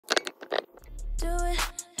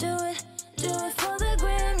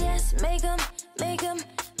make him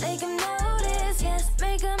notice, yes,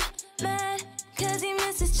 make him mad, cause he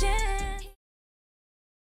missed his chance.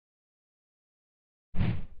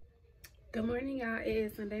 Good morning, y'all. It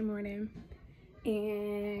is Sunday morning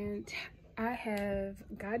and I have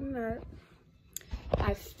gotten up.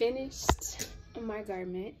 I finished my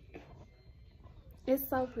garment. It's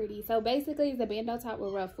so pretty. So basically it's a bandeau top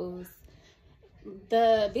with ruffles.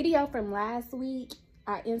 The video from last week,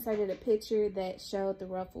 I inserted a picture that showed the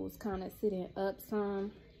ruffles kind of sitting up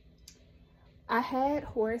some. I had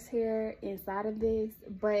horsehair inside of this,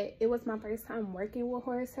 but it was my first time working with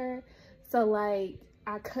horsehair. So like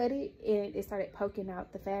I cut it and it started poking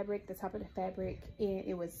out the fabric, the top of the fabric, and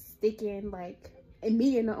it was sticking like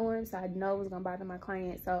me in the arm, so I know it was gonna bother my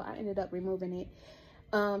client, so I ended up removing it.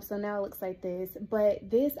 So now it looks like this, but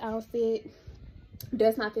this outfit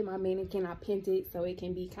does not fit my mannequin. I pinned it so it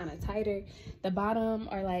can be kind of tighter. The bottom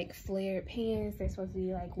are like flared pants. They're supposed to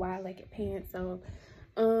be like wide-legged pants. So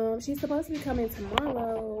she's supposed to be coming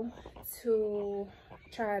tomorrow to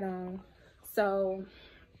try it on, so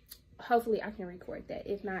hopefully I can record that.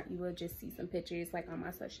 If not, you will just see some pictures like on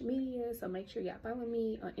my social media. So make sure y'all follow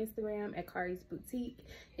me on Instagram at CahrisBoutique.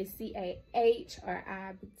 It's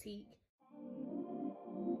CAHRI Boutique.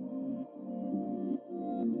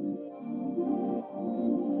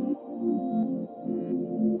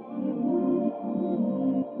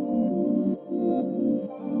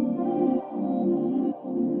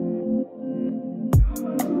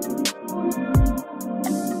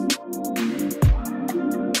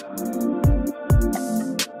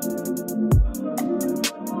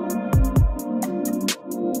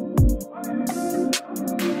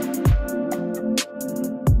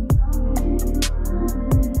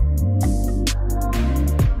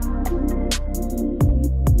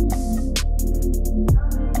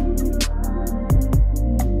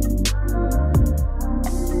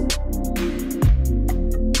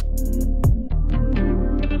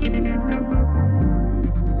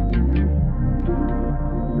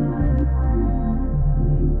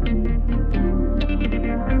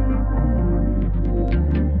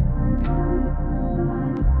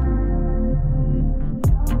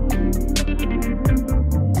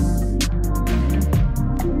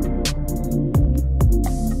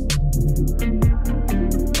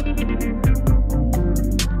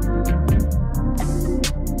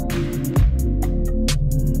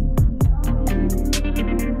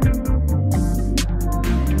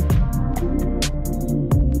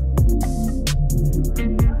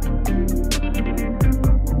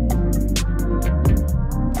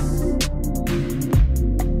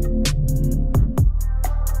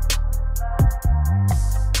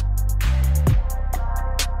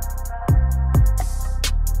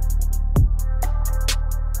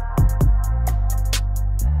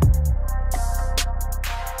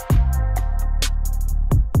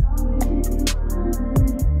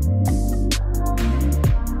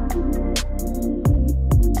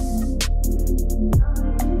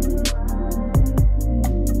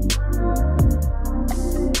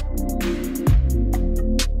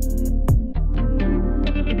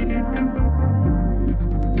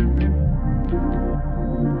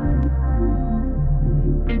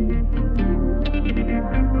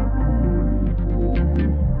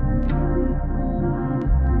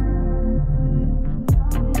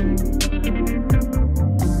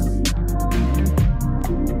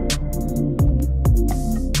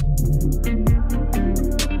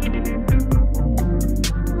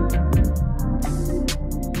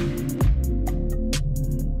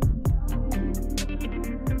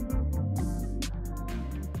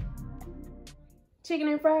 Chicken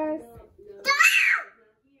and fries?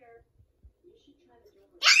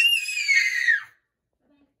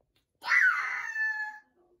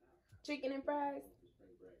 Chicken and fries?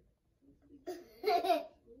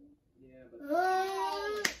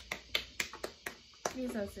 You're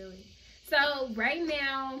so silly. So right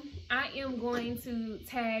now, I am going to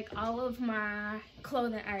tag all of my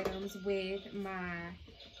clothing items with my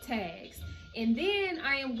tags. And then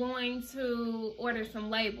I am going to order some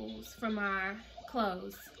labels for my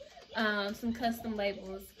clothes, some custom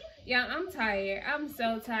labels. Yeah, I'm tired. I'm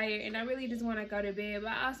so tired, and I really just want to go to bed,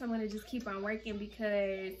 but I also want to just keep on working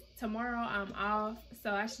because tomorrow I'm off,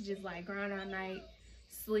 so I should just like grind all night,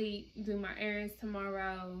 sleep, do my errands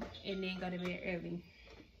tomorrow, and then go to bed early.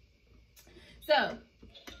 So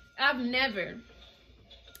I've never,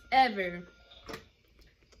 ever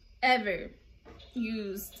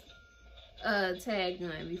used a tag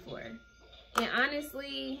gun before, and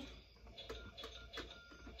honestly,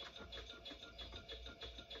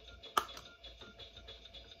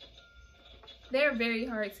 they're very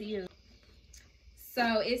hard to use. So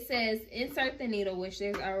So it says insert the needle, which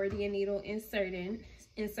there's already a needle inserted.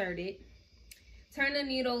 Turn the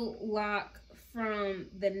needle lock from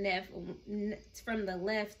the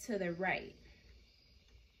left to the right.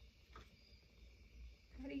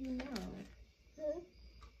 How do you know?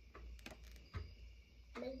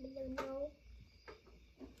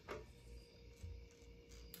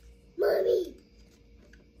 Mommy.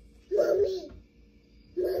 Mommy.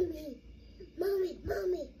 Mommy. Mommy.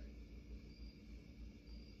 Mommy.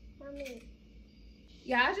 Mommy.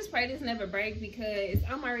 Yeah, I just pray this never break because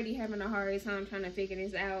I'm already having a hard time trying to figure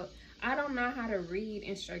this out. I don't know how to read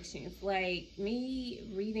instructions. Like, me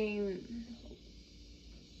reading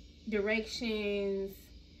directions,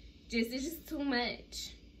 it's just too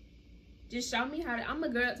much. Just show me how to, I'm a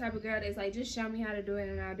type of girl that's like, just show me how to do it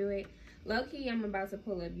and I'll do it. Low-key, I'm about to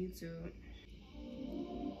pull up YouTube.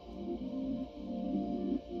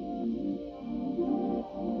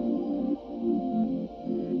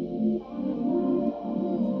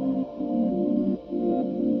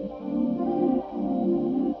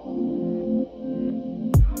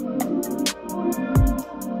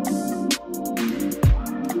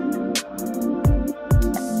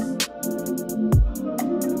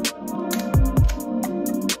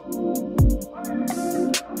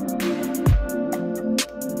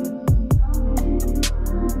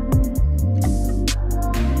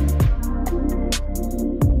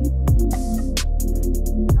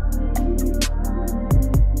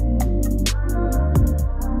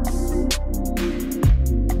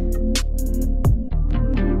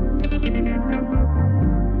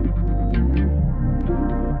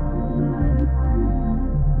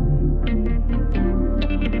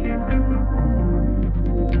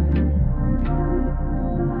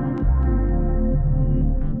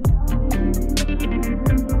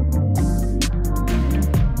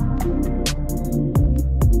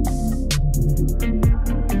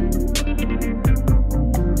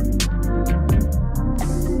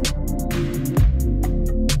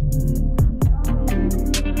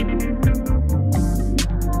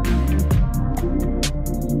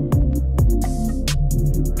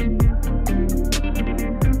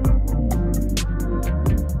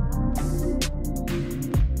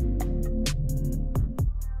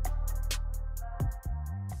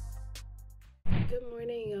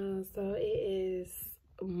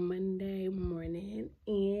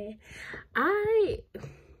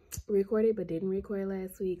 Recorded but didn't record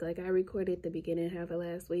last week. Like, I recorded the beginning half of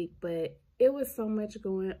last week, but it was so much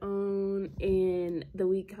going on and the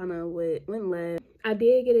week kind of went left. I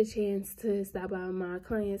did get a chance to stop by my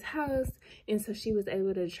client's house, and so she was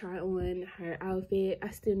able to try on her outfit. I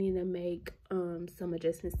still need to make some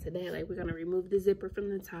adjustments to that. Like, we're gonna remove the zipper from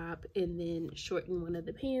the top and then shorten one of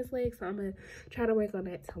the pants legs, so I'm gonna try to work on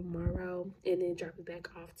that tomorrow and then drop it back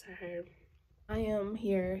off to her. I am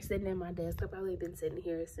here sitting at my desk. I've probably been sitting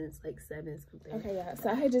here since like 7 something. Okay, yeah. So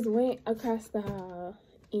I had just went across the hall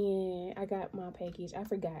and I got my package. I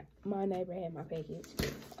forgot my neighbor had my package.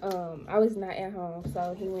 I was not at home,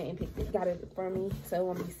 so he went and got it for me, so it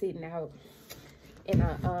won't be sitting out in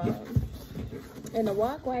a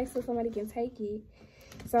walkway so somebody can take it.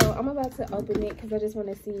 So I'm about to open it because I just want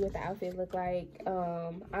to see what the outfit look like.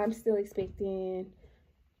 I'm still expecting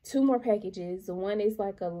 2 more packages. One is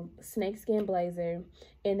like a snakeskin blazer,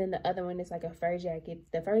 and then the other one is like a fur jacket.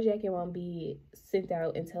 The fur jacket won't be sent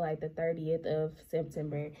out until like the 30th of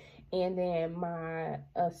September, and then my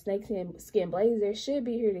snakeskin blazer should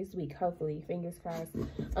be here this week, hopefully, fingers crossed,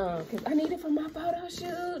 because I need it for my photo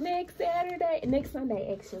shoot next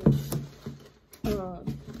Sunday actually.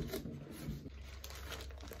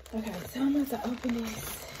 Okay, so I'm about to open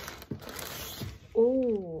this.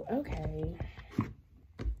 Ooh, okay.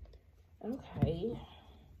 Okay.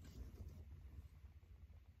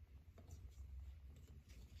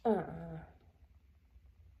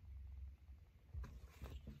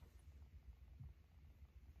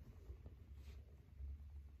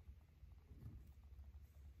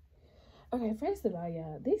 Okay, first of all,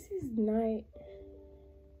 y'all, this is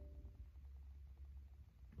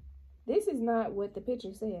not what the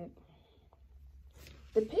picture said.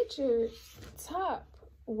 The picture top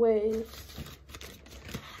was,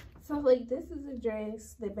 so like, this is a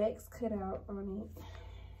dress, the back's cut out on it,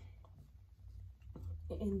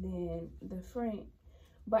 and then the front.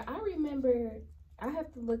 But I remember, I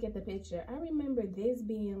have to look at the picture, I remember this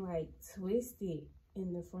being like twisted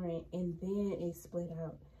in the front and then it split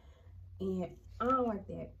out. And I don't like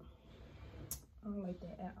that. I don't like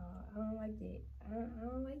that at all. I don't like that. I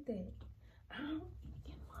don't like that. I don't like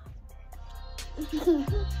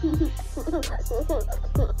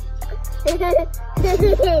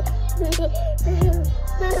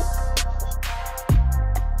that.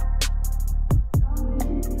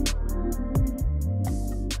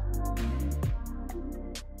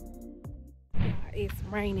 it's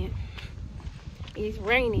raining. It's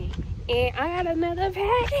raining. And I got another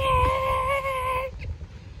package.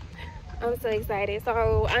 I'm so excited.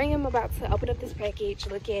 So I am about to open up this package,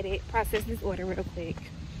 look at it, process this order real quick.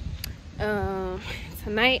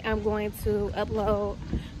 Tonight I'm going to upload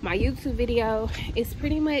my YouTube video. It's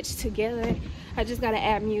pretty much together. I just gotta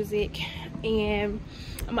add music, and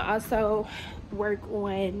I'm gonna also work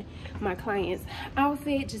on my client's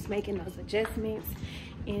outfit, just making those adjustments.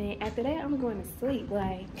 And after that, I'm going to sleep.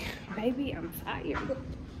 Like, baby, I'm tired.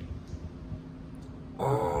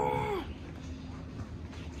 Oh.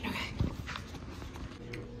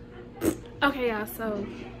 Okay, y'all, so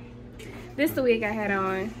this is the wig I had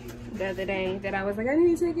on the other day that I was like, I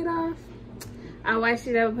need to take it off. I washed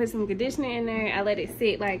it up, put some conditioner in there. I let it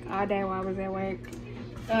sit like all day while I was at work.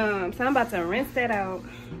 So I'm about to rinse that out.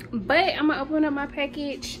 But I'm gonna open up my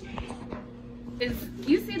package.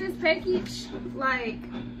 You see this package? Like,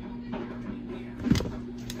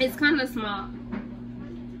 it's kind of small.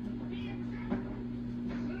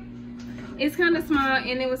 It's kind of small,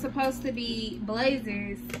 and it was supposed to be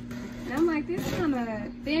blazers. And I'm like, this is kind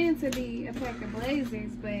of thin to be a pack of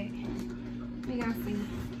blazers, but we gonna see.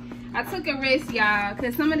 I took a risk, y'all,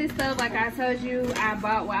 because some of this stuff, like I told you, I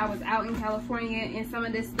bought while I was out in California, and some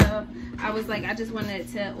of this stuff, I was like, I just wanted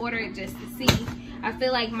to order it just to see. I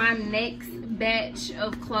feel like my next batch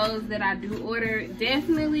of clothes that I do order,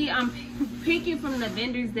 definitely I'm picking from the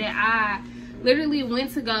vendors that I literally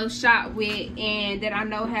went to go shop with and that I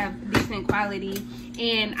know have decent quality.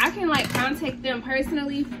 And I can like contact them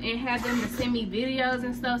personally and have them to send me videos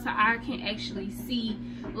and stuff so I can actually see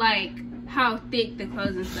like how thick the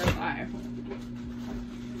clothes and stuff are.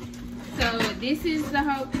 So this is the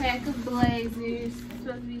whole pack of blazers. It's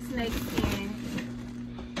supposed to be snakeskin.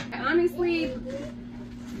 Honestly,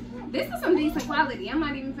 this is some decent quality. I'm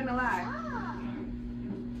not even finna lie.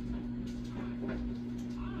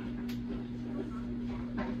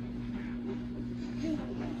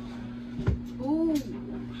 Ooh.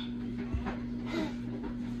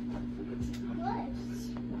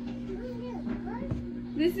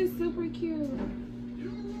 This is super cute.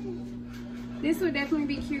 This would definitely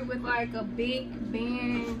be cute with like a big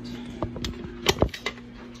band.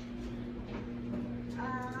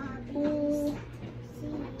 Ooh.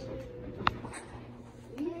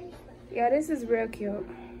 Yeah, this is real cute.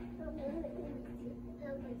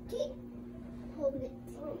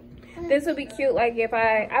 This would be cute like if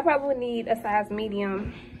I probably need a size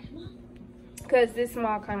medium because this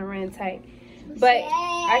small kind of ran tight. But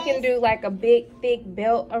I can do like a big thick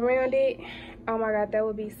belt around it. Oh my god, that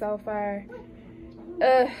would be so fire.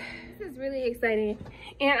 This is really exciting.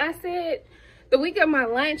 And I said the week of my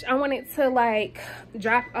lunch I wanted to like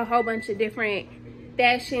drop a whole bunch of different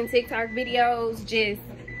fashion TikTok videos just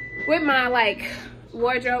with my like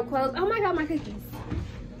wardrobe clothes. Oh my god, my cookies.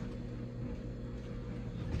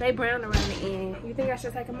 They brown around the end. You think I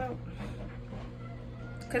should take them out?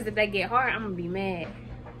 Because if they get hard, I'm gonna be mad.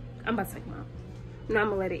 I'm about to take them out. No, I'm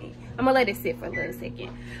gonna let it sit for a little second.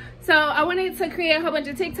 So I wanted to create a whole bunch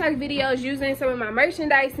of TikTok videos using some of my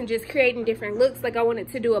merchandise and just creating different looks. Like I wanted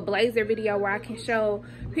to do a blazer video where I can show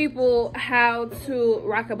people how to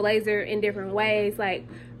rock a blazer in different ways, like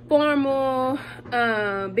formal,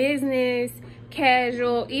 business,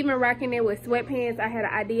 casual, even rocking it with sweatpants. I had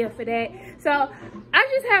an idea for that. So I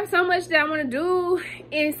just have so much that I want to do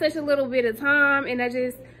in such a little bit of time, and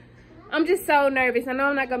I'm just so nervous. I know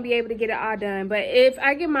I'm not gonna be able to get it all done, but if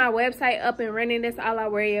I get my website up and running, that's all I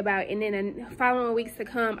worry about. And then in the following weeks to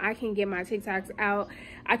come, I can get my TikToks out.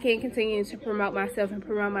 I can continue to promote myself and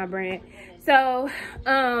promote my brand. So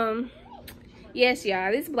yes,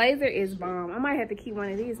 y'all, this blazer is bomb. I might have to keep one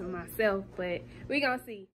of these for myself, but we gonna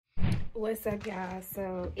see. What's up, y'all?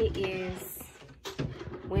 So it is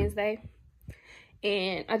Wednesday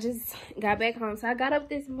and I just got back home. So I got up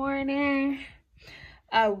this morning,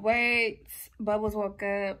 I worked, Bubbles woke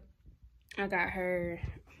up, I got her,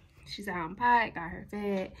 she's out on pot, got her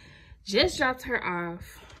fed, just dropped her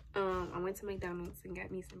off. I went to McDonald's and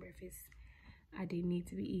got me some breakfast. I didn't need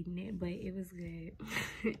to be eating it, but it was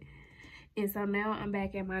good. And so now I'm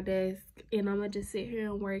back at my desk and I'm gonna just sit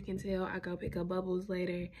here and work until I go pick up Bubbles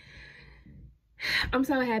later. I'm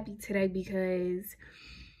so happy today because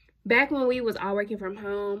back when we was all working from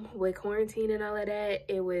home with quarantine and all of that,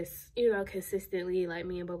 it was, you know, consistently like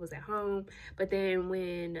me and Bubbles at home. But then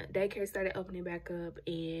when daycare started opening back up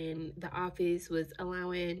and the office was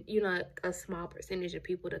allowing, you know, a small percentage of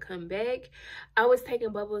people to come back, I was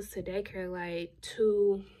taking Bubbles to daycare like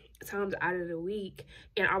 2 times out of the week,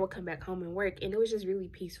 and I would come back home and work, and it was just really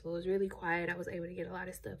peaceful. It was really quiet. I was able to get a lot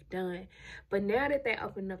of stuff done. But now that they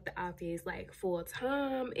opened up the office like full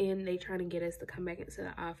time, and they trying to get us to come back into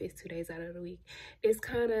the office 2 days out of the week, it's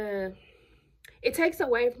kind of, it takes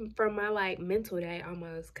away from my like mental day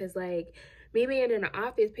almost, because like me being in the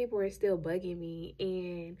office, people are still bugging me,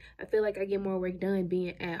 and I feel like I get more work done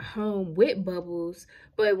being at home with Bubbles.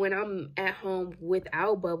 But when I'm at home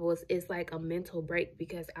without Bubbles, it's like a mental break,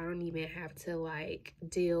 because I don't even have to like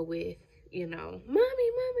deal with, you know,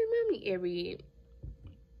 mommy every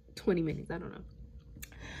 20 minutes. I don't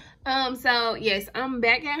know. So yes, I'm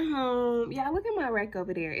back at home. Yeah, look at my rack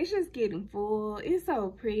over there. It's just getting full. It's so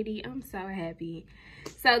pretty. I'm so happy.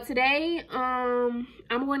 So today, I'm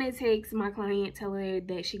going to text my client, tell her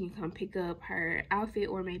that she can come pick up her outfit,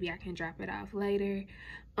 or maybe I can drop it off later.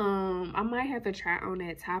 I might have to try on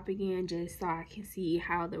that top again, just so I can see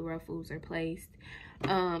how the ruffles are placed.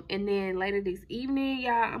 And then later this evening,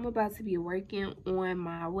 y'all, I'm about to be working on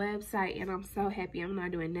my website, and I'm so happy. I'm not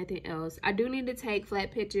doing nothing else. I do need to take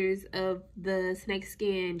flat pictures of the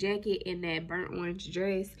snakeskin jacket and that burnt orange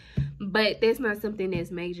dress, but that's not something that's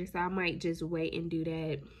major, so I might just wait and do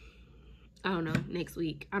that, I don't know, next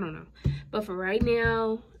week. I don't know. But for right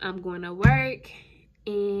now, I'm going to work,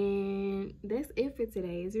 and that's it for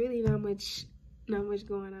today. It's really not much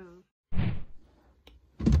going on.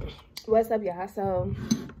 What's up, y'all? So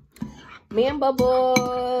me and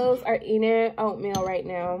Bubbles are eating oatmeal right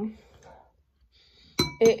now.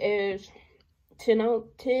 It is 10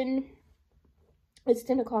 it's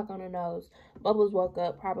 10 o'clock on the nose. Bubbles woke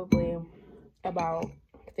up probably about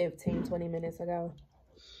 15-20 minutes ago.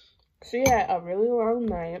 She had a really long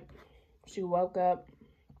night. She woke up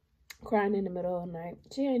crying in the middle of the night.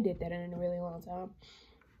 She ain't did that in a really long time.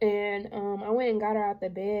 And I went and got her out the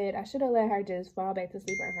bed. I should have let her just fall back to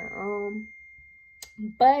sleep on her own.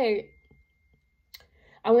 But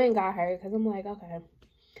I went and got her because I'm like, okay.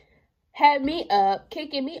 Had me up,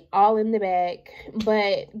 kicking me all in the back.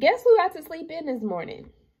 But guess who got to sleep in this morning?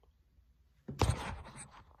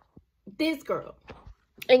 This girl.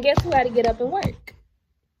 And guess who had to get up and work?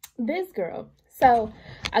 This girl. So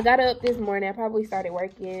I got up this morning. I probably started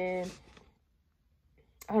working,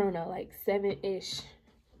 I don't know, like 7-ish.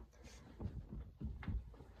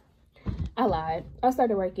 I lied. I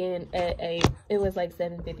started working at 8. It was like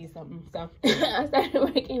 7:50 something. So I started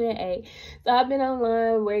working at 8. So I've been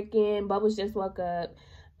online working. Bubbles just woke up.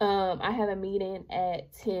 I have a meeting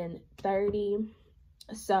at 10:30.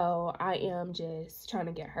 So I am just trying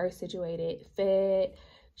to get her situated, fed.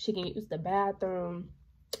 She can use the bathroom.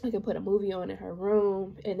 I can put a movie on in her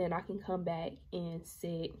room, and then I can come back and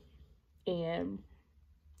sit and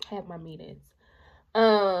have my meetings.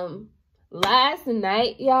 Last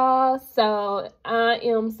night, y'all, so I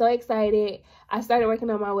am so excited. I started working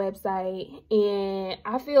on my website, and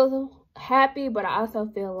I feel happy, but I also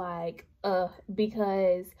feel like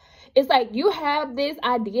because it's like you have this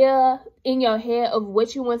idea in your head of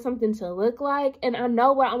what you want something to look like, and I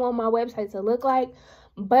know what I want my website to look like,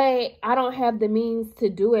 but I don't have the means to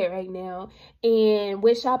do it right now. And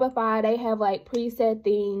with Shopify, they have like preset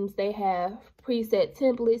themes. They have preset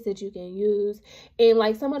templates that you can use, and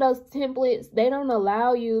like some of those templates, they don't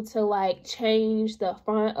allow you to like change the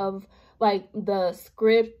font of like the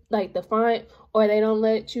script, like the font, or they don't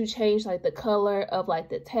let you change like the color of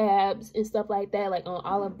like the tabs and stuff like that, like on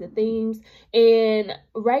all of the themes. And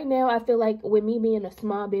right now I feel like with me being a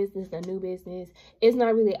small business, a new business, it's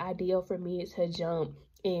not really ideal for me to jump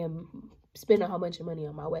and spend a whole bunch of money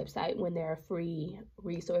on my website when there are free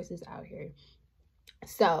resources out here.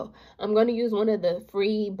 So I'm going to use one of the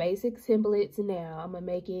free basic templates now. I'm going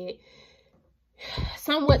to make it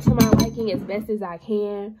somewhat to my liking as best as I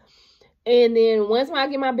can. And then once I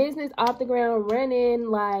get my business off the ground running,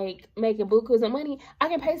 like making bukus of money, I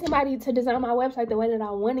can pay somebody to design my website the way that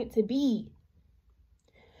I want it to be.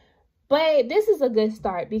 But this is a good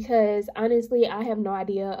start because honestly, I have no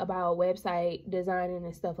idea about website designing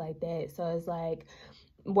and stuff like that. So it's like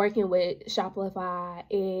working with Shopify,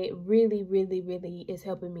 it really is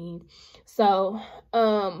helping me. So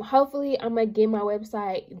hopefully I'm gonna get my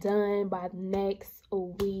website done by next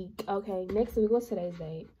week. Okay, next week. What's today's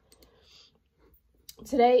date?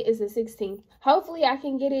 Today is the 16th. Hopefully I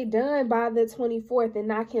can get it done by the 24th,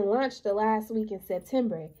 and I can launch the last week in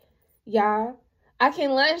September. Y'all, I can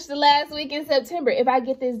launch the last week in September if I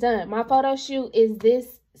get this done. My photo shoot is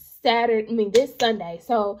this Sunday.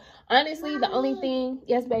 So honestly, the only thing,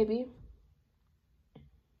 yes, baby.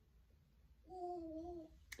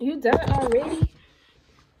 You done already?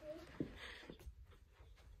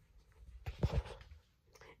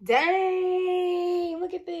 Dang,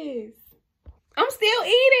 look at this. I'm still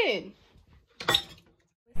eating. What's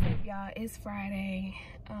up, y'all? It's Friday.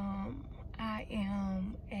 I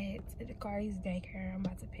am at Cahri's daycare. I'm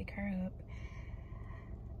about to pick her up.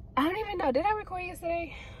 I don't even know. Did I record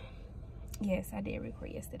yesterday? Yes, I did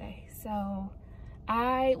record yesterday. So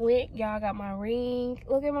I went, y'all, got my ring.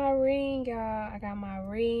 Look at my ring, y'all. I got my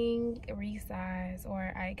ring resized,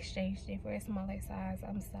 or I exchanged it for a smaller size.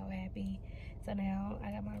 I'm so happy. So now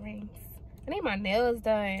I got my rings. I need my nails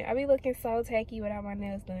done. I be looking so tacky without my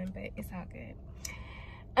nails done, but it's all good.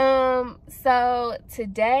 So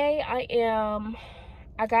today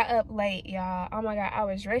I got up late, y'all. Oh my god, I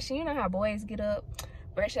was rushing. You know how boys get up,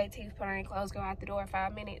 brush their teeth, put on their clothes, go out the door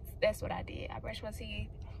 5 minutes? That's what I did. I brushed my teeth,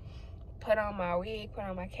 put on my wig, put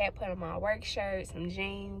on my cap, put on my work shirt, some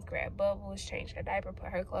jeans, grabbed Bubbles, changed her diaper, put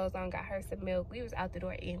her clothes on, got her some milk. We was out the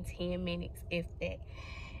door in 10 minutes, if that.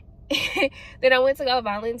 Then I went to go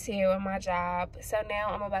volunteer with my job. So now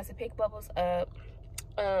I'm about to pick Bubbles up.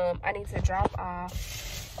 I need to drop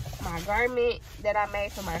off my garment that I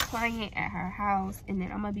made for my client at her house, and then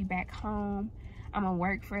I'm gonna be back home. I'm gonna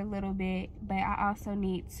work for a little bit, but I also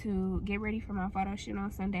need to get ready for my photo shoot on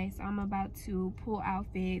Sunday. So I'm about to pull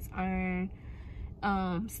outfits, iron,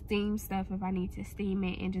 steam stuff if I need to steam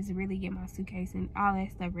it, and just really get my suitcase and all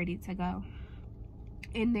that stuff ready to go.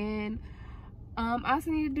 And then I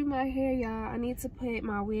also need to do my hair, y'all. I need to put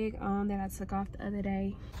my wig on that I took off the other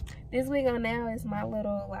day. This wig on now is my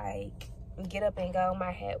little, like, get up and go,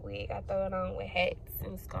 my hat wig. I throw it on with hats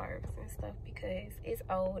and scarves and stuff because it's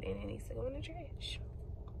old and it needs to go in the trash.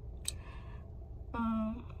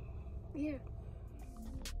 Yeah.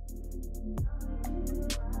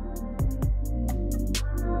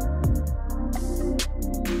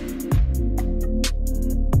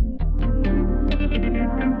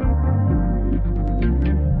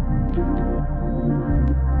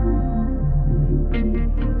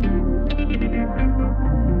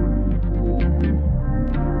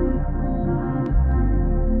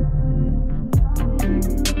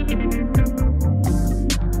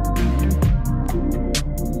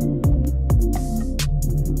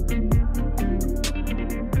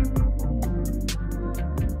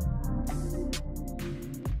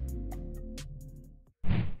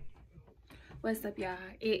 What's up, y'all?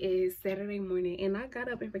 It is Saturday morning and I got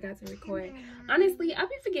up and forgot to record. Honestly, I've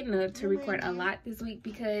been forgetting to record a lot this week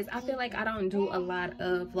because I feel like I don't do a lot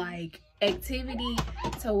of like activity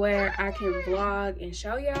to where I can vlog and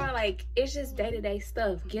show y'all. Like, it's just day-to-day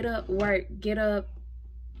stuff. Get up, work, get up,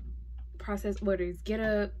 process orders, get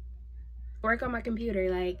up, work on my computer.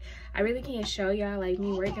 Like, I really can't show y'all like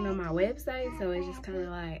me working on my website, so it's just kind of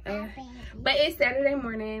like but it's Saturday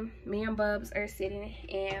morning. Me and Bubs are sitting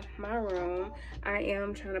in my room. I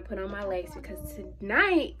am trying to put on my lace because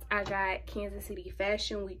tonight I got Kansas City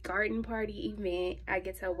Fashion Week garden party event. I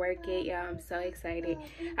get to work it, y'all. I'm so excited.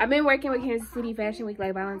 I've been working with Kansas City Fashion Week,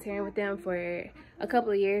 like volunteering with them for a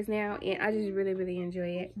couple of years now, and I just really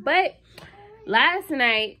enjoy it. But last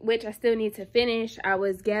night, which I still need to finish, I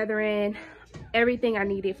was gathering everything I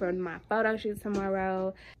needed for my photo shoot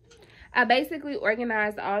tomorrow. I basically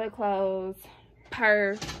organized all the clothes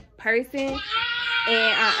per person, and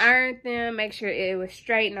I ironed them, make sure it was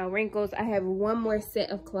straight, no wrinkles. I have one more set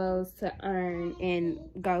of clothes to iron and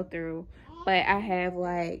go through, but I have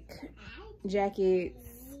like jackets,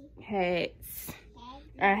 hats.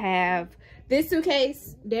 I have this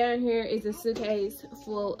suitcase down here is a suitcase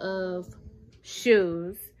full of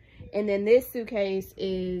shoes, and then this suitcase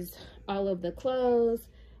is all of the clothes.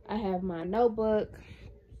 I have my notebook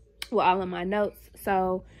with all of my notes.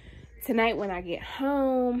 So tonight when I get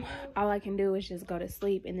home, all I can do is just go to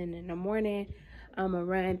sleep, and then in the morning I'm gonna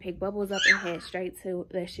run, pick Bubbles up, and head straight to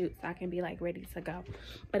the shoot so I can be like ready to go.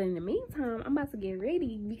 But in the meantime, I'm about to get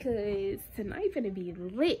ready because tonight finna be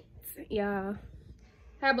lit, y'all.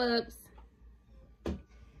 Hi, Bubs.